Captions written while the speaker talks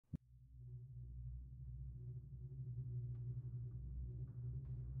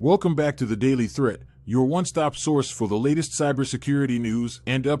Welcome back to the Daily Threat, your one-stop source for the latest cybersecurity news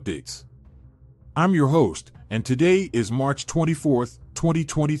and updates. I'm your host, and today is March 24th,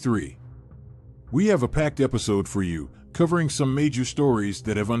 2023. We have a packed episode for you, covering some major stories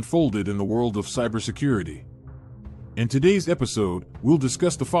that have unfolded in the world of cybersecurity. In today's episode, we'll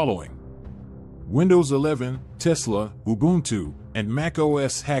discuss the following: Windows 11, Tesla, Ubuntu, and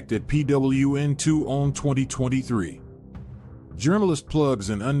macOS hacked at Pwn2Own 2023. Journalist plugs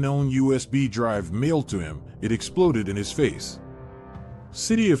an unknown USB drive mailed to him, it exploded in his face.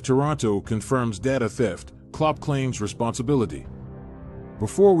 City of Toronto confirms data theft, Klopp claims responsibility.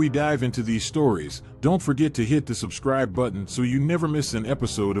 Before we dive into these stories, don't forget to hit the subscribe button so you never miss an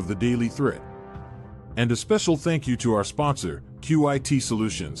episode of the Daily Threat. And a special thank you to our sponsor, QIT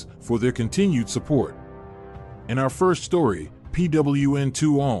Solutions, for their continued support. In our first story,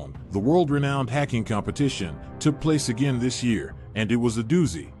 Pwn2Own, the world-renowned hacking competition, took place again this year, and it was a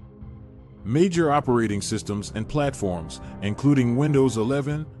doozy. Major operating systems and platforms, including Windows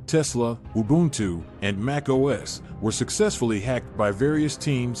 11, Tesla, Ubuntu, and macOS, were successfully hacked by various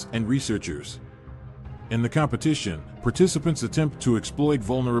teams and researchers. In the competition, participants attempt to exploit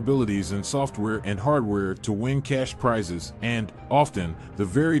vulnerabilities in software and hardware to win cash prizes and, often, the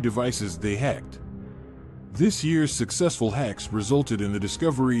very devices they hacked. This year's successful hacks resulted in the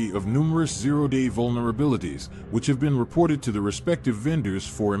discovery of numerous zero-day vulnerabilities, which have been reported to the respective vendors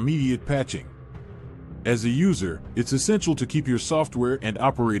for immediate patching. As a user, it's essential to keep your software and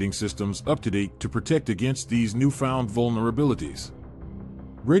operating systems up to date to protect against these newfound vulnerabilities.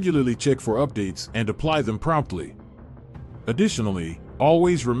 Regularly check for updates and apply them promptly. Additionally,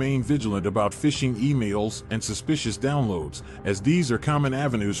 always remain vigilant about phishing emails and suspicious downloads, as these are common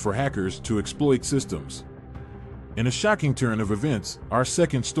avenues for hackers to exploit systems. In a shocking turn of events, our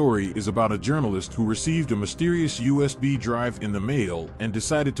second story is about a journalist who received a mysterious USB drive in the mail and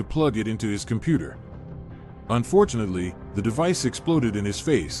decided to plug it into his computer. Unfortunately, the device exploded in his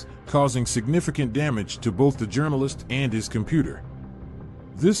face, causing significant damage to both the journalist and his computer.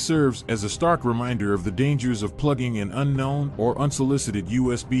 This serves as a stark reminder of the dangers of plugging in unknown or unsolicited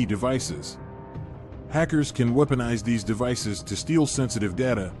USB devices. Hackers can weaponize these devices to steal sensitive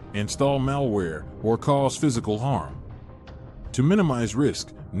data, install malware, or cause physical harm. To minimize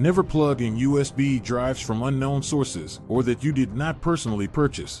risk, never plug in USB drives from unknown sources or that you did not personally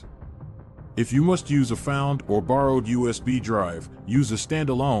purchase. If you must use a found or borrowed USB drive, use a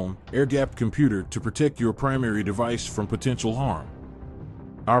standalone, air-gapped computer to protect your primary device from potential harm.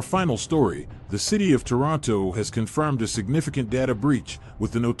 Our final story: the City of Toronto has confirmed a significant data breach,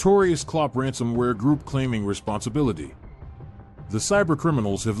 with the notorious Klopp ransomware group claiming responsibility. The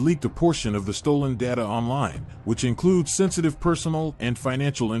cybercriminals have leaked a portion of the stolen data online, which includes sensitive personal and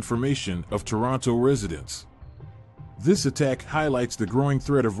financial information of Toronto residents. This attack highlights the growing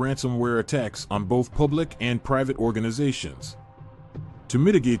threat of ransomware attacks on both public and private organizations. To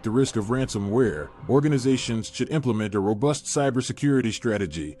mitigate the risk of ransomware, organizations should implement a robust cybersecurity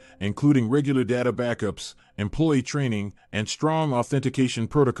strategy, including regular data backups, employee training, and strong authentication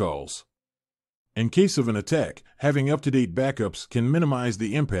protocols. In case of an attack, having up-to-date backups can minimize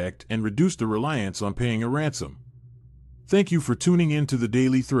the impact and reduce the reliance on paying a ransom. Thank you for tuning in to the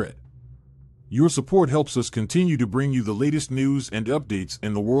Daily Threat. Your support helps us continue to bring you the latest news and updates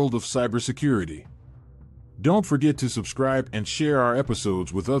in the world of cybersecurity. Don't forget to subscribe and share our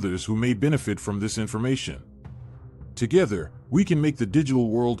episodes with others who may benefit from this information. Together, we can make the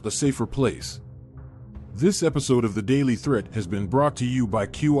digital world a safer place. This episode of the Daily Threat has been brought to you by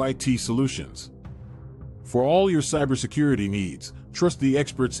QIT Solutions. For all your cybersecurity needs, trust the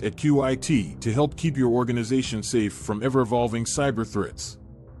experts at QIT to help keep your organization safe from ever-evolving cyber threats.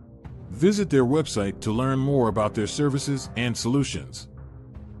 Visit their website to learn more about their services and solutions.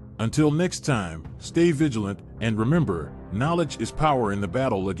 Until next time, stay vigilant, and remember, knowledge is power in the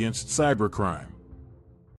battle against cybercrime.